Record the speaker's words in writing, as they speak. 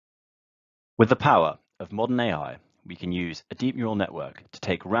With the power of modern AI, we can use a deep neural network to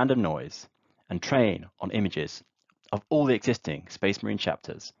take random noise and train on images of all the existing Space Marine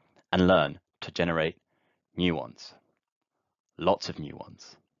chapters and learn to generate new ones. Lots of new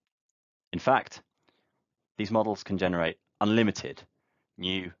ones. In fact, these models can generate unlimited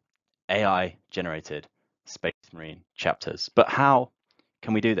new AI-generated Space Marine chapters. But how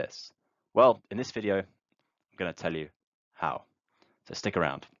can we do this? Well, in this video, I'm going to tell you how. So stick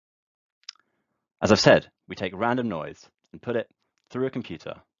around. As I've said, we take random noise and put it through a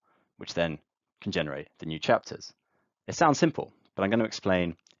computer, which then can generate the new chapters. It sounds simple, but I'm going to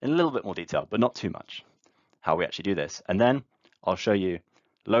explain in a little bit more detail, but not too much, how we actually do this. And then I'll show you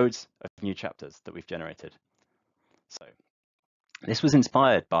loads of new chapters that we've generated. So this was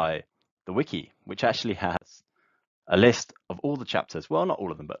inspired by the Wiki, which actually has a list of all the chapters. Well, not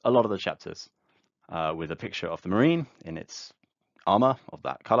all of them, but a lot of the chapters with a picture of the Marine in its armor of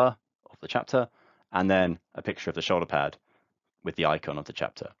that color of the chapter, and then a picture of the shoulder pad with the icon of the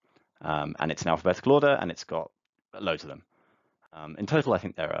chapter. And it's in alphabetical order, and it's got loads of them. In total, I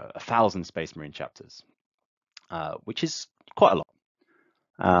think there are 1,000 Space Marine chapters, which is quite a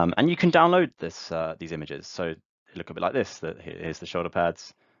lot. And you can download these images. So they look a bit like this. Here's the shoulder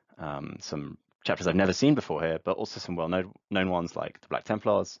pads, some chapters I've never seen before here, but also some well-known ones like the Black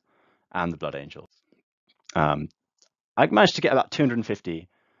Templars and the Blood Angels. I managed to get about 250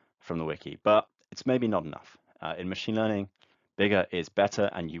 from the Wiki, but it's maybe not enough. In machine learning, bigger is better,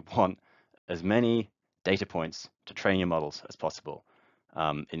 and you want as many data points to train your models as possible.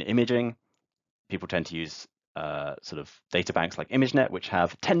 In imaging, people tend to use sort of data banks like ImageNet, which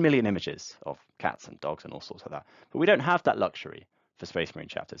have 10 million images of cats and dogs and all sorts like that. But we don't have that luxury for Space Marine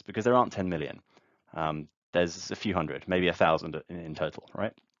chapters because there aren't 10 million. There's a few hundred, maybe 1,000 in total,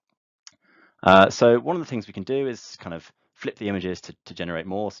 right? So one of the things we can do is kind of flip the images to generate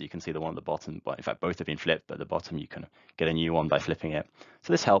more. So you can see the one at the bottom, well, in fact, both have been flipped, but at the bottom you can get a new one by flipping it.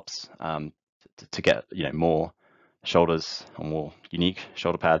 So this helps to get more shoulders or more unique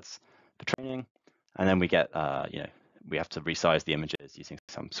shoulder pads for training. And then we get, we have to resize the images using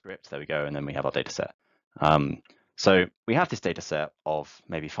some script. There we go. And then we have our data set. So we have this data set of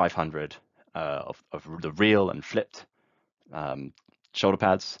maybe 500 of the real and flipped shoulder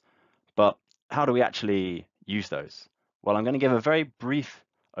pads. But how do we actually use those? Well, I'm going to give a very brief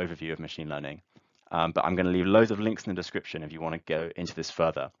overview of machine learning, but I'm going to leave loads of links in the description if you want to go into this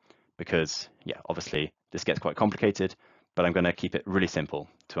further, because, yeah, obviously this gets quite complicated, but I'm going to keep it really simple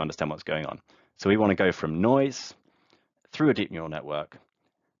to understand what's going on. So we want to go from noise through a deep neural network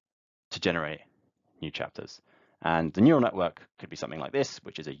to generate new chapters. And the neural network could be something like this,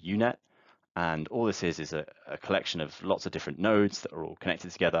 which is a UNet. And all this is a collection of lots of different nodes that are all connected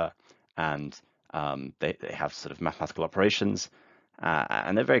together. And they have sort of mathematical operations.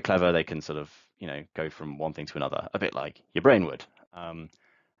 And they're very clever. They can sort of, go from one thing to another, a bit like your brain would.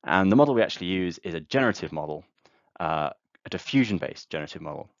 And the model we actually use is a generative model, a diffusion-based generative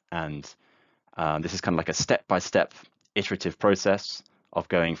model. And this is kind of like a step-by-step iterative process of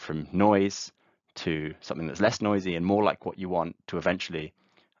going from noise to something that's less noisy and more like what you want to eventually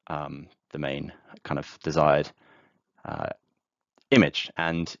the main kind of desired image.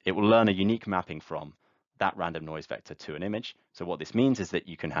 And it will learn a unique mapping from that random noise vector to an image. So what this means is that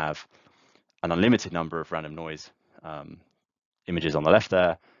you can have an unlimited number of random noise images on the left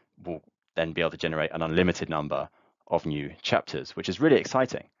there. Will then be able to generate an unlimited number of new chapters, which is really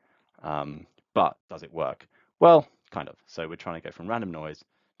exciting. But does it work? Well, kind of. So we're trying to go from random noise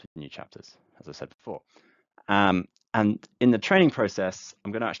to new chapters, as I said before. And in the training process,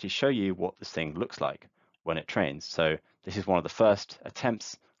 I'm going to actually show you what this thing looks like when it trains. So this is one of the first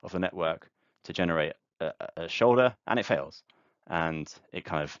attempts of the network to generate a shoulder, and it fails. And it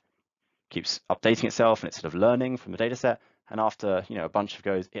kind of keeps updating itself, and it's sort of learning from the data set. And after a bunch of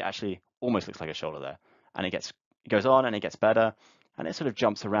goes, it actually almost looks like a shoulder there. And it goes on and it gets better, and it sort of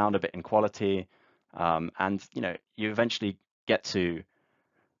jumps around a bit in quality. And you eventually get to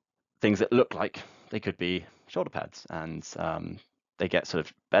things that look like they could be shoulder pads, and they get sort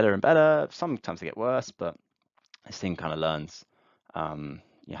of better and better. Sometimes they get worse, but this thing kind of learns.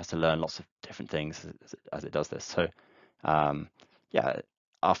 It has to learn lots of different things as it does this. So yeah,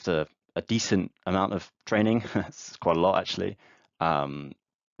 after a decent amount of training, it's quite a lot actually.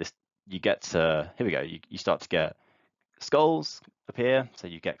 You get to, here we go. You start to get skulls appear, so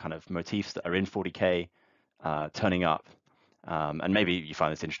you get kind of motifs that are in 40K turning up, and maybe you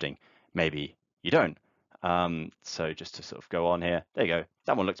find this interesting, maybe you don't. So just to sort of go on here, there you go.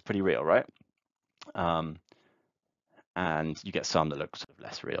 That one looks pretty real, right? And you get some that look sort of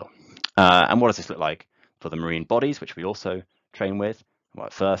less real. And what does this look like for the marine bodies, which we also train with? Well,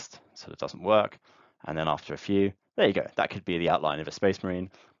 at first, sort of doesn't work. And then after a few, there you go. That could be the outline of a space marine.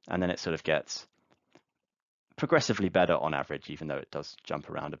 And then it sort of gets progressively better on average, even though it does jump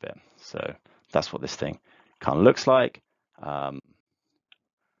around a bit. So that's what this thing kind of looks like.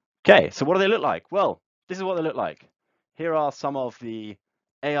 Okay, so what do they look like? Well, this is what they look like. Here are some of the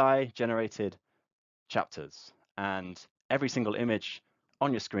AI generated chapters, and every single image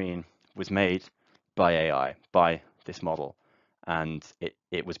on your screen was made by AI, by this model. And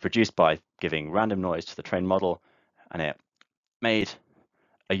it was produced by giving random noise to the trained model, and it made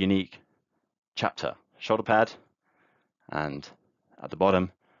a unique chapter, shoulder pad, and at the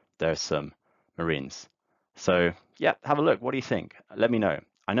bottom, there's some Marines. So yeah, have a look. What do you think? Let me know.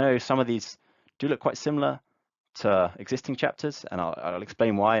 I know some of these do look quite similar to existing chapters, and I'll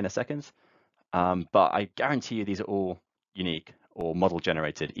explain why in a second. But I guarantee you these are all unique or model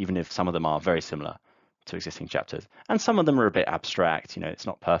generated, even if some of them are very similar to existing chapters. And some of them are a bit abstract, you know, it's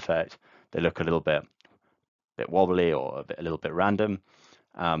not perfect. They look a little bit wobbly or a little bit random.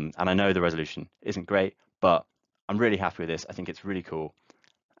 And I know the resolution isn't great, but I'm really happy with this. I think it's really cool.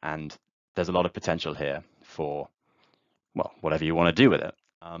 And there's a lot of potential here for, well, whatever you want to do with it.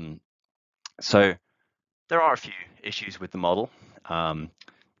 So there are a few issues with the model.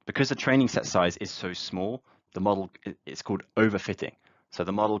 Because the training set size is so small, the model, it's called overfitting. So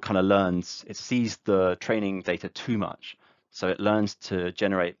the model kind of learns, it sees the training data too much. So it learns to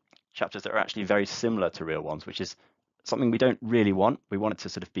generate chapters that are actually very similar to real ones, which is something we don't really want. We want it to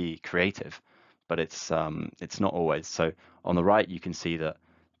sort of be creative, but it's not always. So on the right, you can see that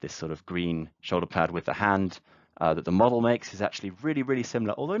this sort of green shoulder pad with the hand that the model makes is actually really, really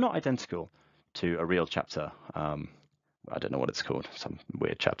similar, although not identical to a real chapter. I don't know what it's called, some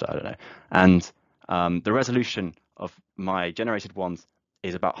weird chapter, I don't know. And the resolution of my generated ones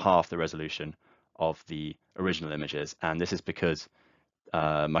is about half the resolution of the original images. And this is because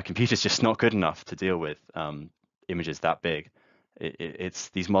my computer's just not good enough to deal with images that big.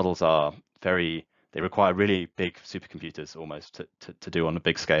 These models are they require really big supercomputers almost to do on a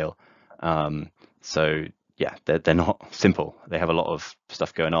big scale. So yeah, they're not simple. They have a lot of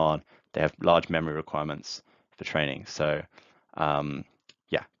stuff going on. They have large memory requirements for training. So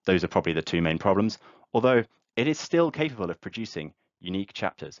yeah, those are probably the two main problems, although it is still capable of producing unique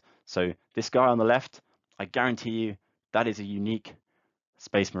chapters. So this guy on the left, I guarantee you that is a unique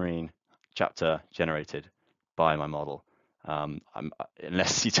Space Marine chapter generated by my model.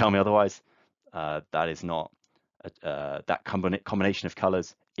 Unless you tell me otherwise, that is not, that combination of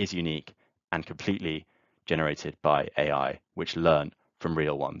colors is unique and completely generated by AI, which learn from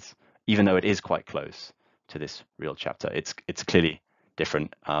real ones, even though it is quite close to this real chapter. It's clearly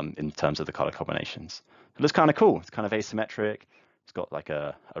different in terms of the color combinations. It looks kind of cool. It's kind of asymmetric. It's got like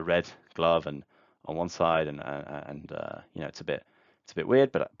a red glove and on one side, and you know, it's a bit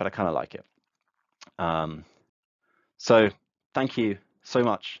weird, but I kind of like it. So thank you so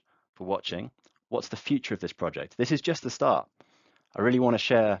much for watching. What's the future of this project? This is just the start. I really want to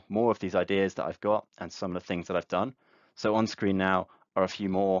share more of these ideas that I've got and some of the things that I've done. So on screen now are a few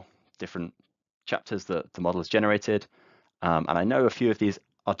more different chapters that the model has generated. And I know a few of these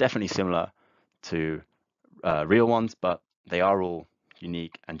are definitely similar to real ones, but they are all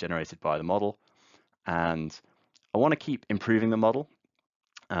unique and generated by the model. And I want to keep improving the model,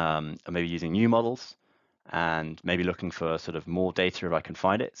 and maybe using new models, and maybe looking for sort of more data if I can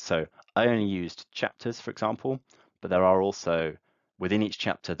find it. So I only used chapters, for example, but there are also, within each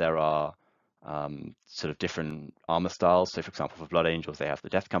chapter, there are sort of different armor styles. So for example, for Blood Angels, they have the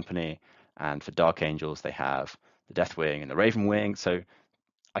Death Company, and for Dark Angels, they have the Death Wing and the Raven Wing. So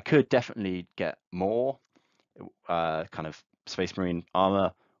I could definitely get more kind of Space Marine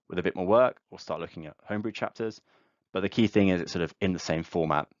armor with a bit more work, or start looking at homebrew chapters. But the key thing is it's sort of in the same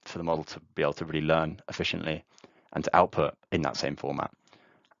format for the model to be able to really learn efficiently and to output in that same format.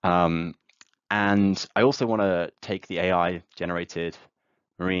 And I also want to take the AI generated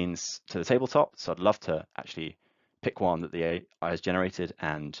Marines to the tabletop. So I'd love to actually pick one that the AI has generated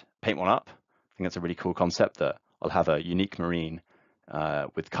and paint one up. I think that's a really cool concept, that I'll have a unique Marine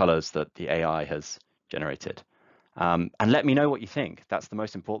with colors that the AI has generated. And let me know what you think. That's the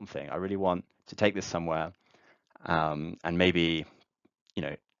most important thing. I really want to take this somewhere. And maybe, you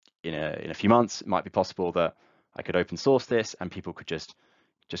know, in a few months, it might be possible that I could open source this and people could just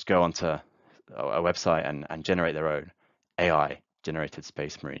go onto a website and generate their own AI generated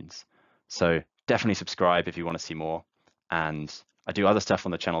Space Marines. So definitely subscribe if you want to see more. And I do other stuff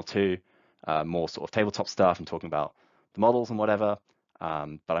on the channel too, more sort of tabletop stuff and talking about the models and whatever.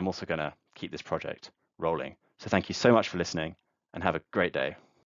 But I'm also going to keep this project rolling. So thank you so much for listening, and have a great day.